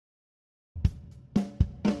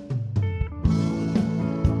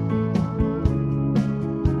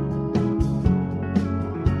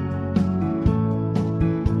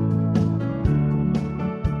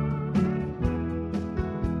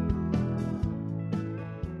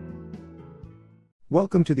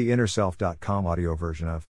Welcome to the InnerSelf.com audio version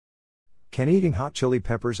of Can Eating Hot Chili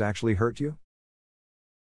Peppers Actually Hurt You?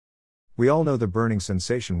 We all know the burning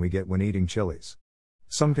sensation we get when eating chilies.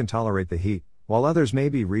 Some can tolerate the heat, while others may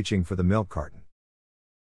be reaching for the milk carton.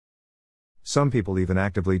 Some people even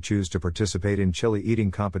actively choose to participate in chili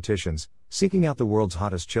eating competitions, seeking out the world's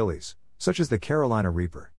hottest chilies, such as the Carolina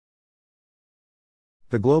Reaper.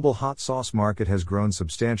 The global hot sauce market has grown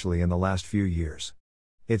substantially in the last few years.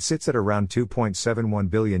 It sits at around $2.71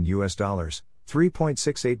 billion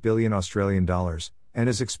 $3.68 billion Australian dollars, and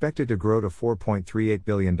is expected to grow to $4.38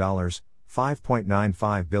 billion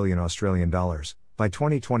 $5.95 billion Australian dollars by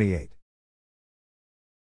 2028.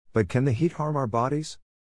 But can the heat harm our bodies?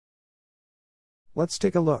 Let's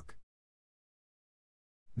take a look.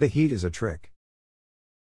 The heat is a trick.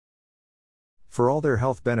 For all their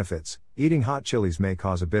health benefits, eating hot chilies may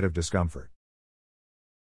cause a bit of discomfort.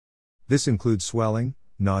 This includes swelling,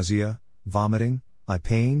 nausea, vomiting, eye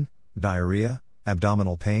pain, diarrhea,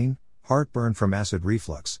 abdominal pain, heartburn from acid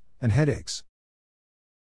reflux, and headaches.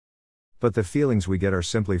 But the feelings we get are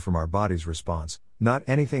simply from our body's response, not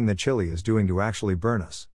anything the chili is doing to actually burn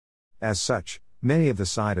us. As such, many of the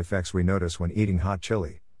side effects we notice when eating hot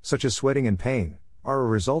chili, such as sweating and pain, are a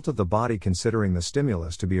result of the body considering the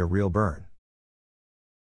stimulus to be a real burn.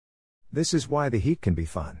 This is why the heat can be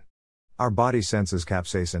fun. Our body senses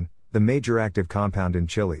capsaicin, the major active compound in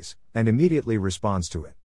chilies, and immediately responds to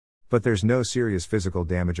it. But there's no serious physical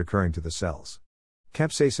damage occurring to the cells.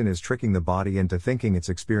 Capsaicin is tricking the body into thinking it's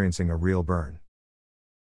experiencing a real burn.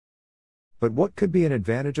 But what could be an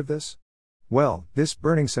advantage of this? Well, this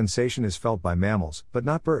burning sensation is felt by mammals, but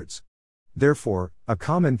not birds. Therefore, a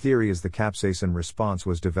common theory is the capsaicin response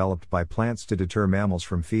was developed by plants to deter mammals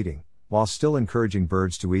from feeding, while still encouraging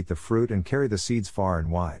birds to eat the fruit and carry the seeds far and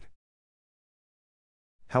wide.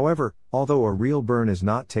 However, although a real burn is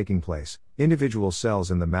not taking place, individual cells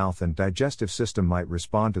in the mouth and digestive system might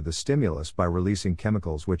respond to the stimulus by releasing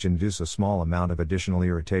chemicals which induce a small amount of additional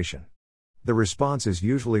irritation. The response is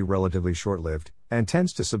usually relatively short-lived, and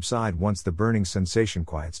tends to subside once the burning sensation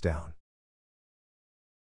quiets down.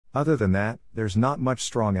 Other than that, there's not much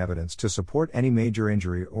strong evidence to support any major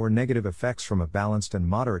injury or negative effects from a balanced and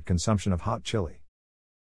moderate consumption of hot chili.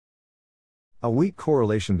 A weak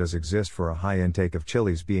correlation does exist for a high intake of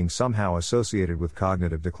chilies being somehow associated with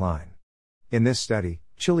cognitive decline. In this study,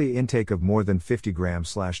 chili intake of more than 50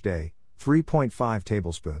 grams/day, 3.5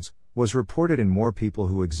 tablespoons, was reported in more people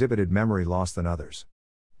who exhibited memory loss than others.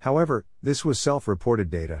 However, this was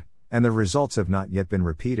self-reported data, and the results have not yet been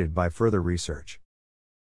repeated by further research.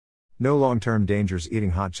 No long-term dangers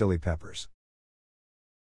eating hot chili peppers.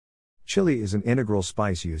 Chili is an integral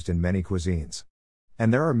spice used in many cuisines.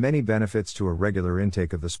 And there are many benefits to a regular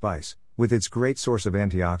intake of the spice, with its great source of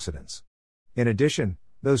antioxidants. In addition,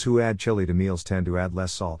 those who add chili to meals tend to add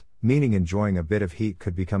less salt, meaning enjoying a bit of heat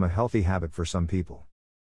could become a healthy habit for some people.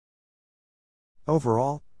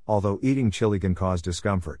 Overall, although eating chili can cause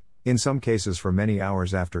discomfort, in some cases for many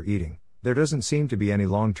hours after eating, there doesn't seem to be any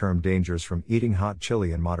long-term dangers from eating hot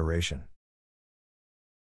chili in moderation.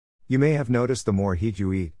 You may have noticed the more heat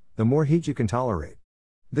you eat, the more heat you can tolerate.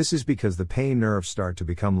 This is because the pain nerves start to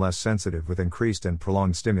become less sensitive with increased and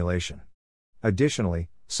prolonged stimulation. Additionally,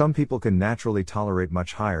 some people can naturally tolerate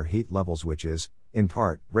much higher heat levels, which is, in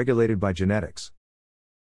part, regulated by genetics.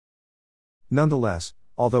 Nonetheless,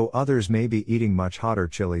 although others may be eating much hotter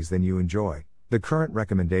chilies than you enjoy, the current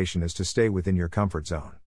recommendation is to stay within your comfort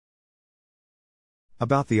zone.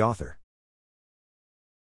 About the author.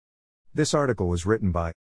 This article was written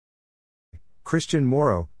by Christian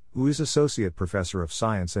Morrow, who is Associate Professor of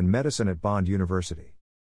Science and Medicine at Bond University.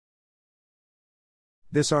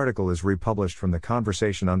 This article is republished from the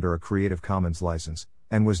conversation under a Creative Commons license,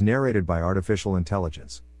 and was narrated by artificial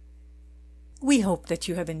intelligence. We hope that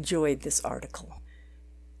you have enjoyed this article.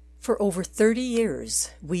 For over 30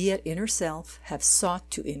 years, we at Inner Self have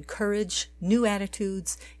sought to encourage new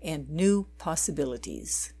attitudes and new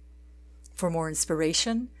possibilities. For more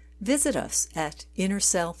inspiration, visit us at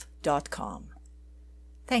InnerSelf.com.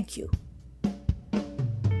 Thank you.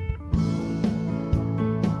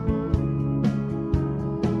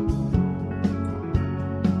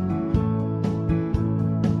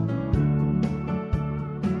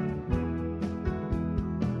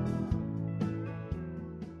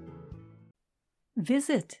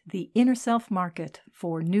 Visit the Inner Self Market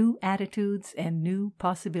for new attitudes and new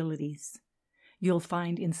possibilities. You'll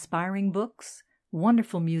find inspiring books,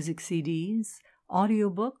 wonderful music CDs,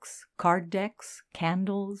 audiobooks, card decks,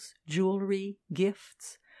 candles, jewelry,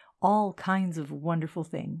 gifts, all kinds of wonderful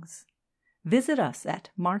things. Visit us at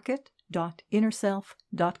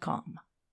market.innerself.com.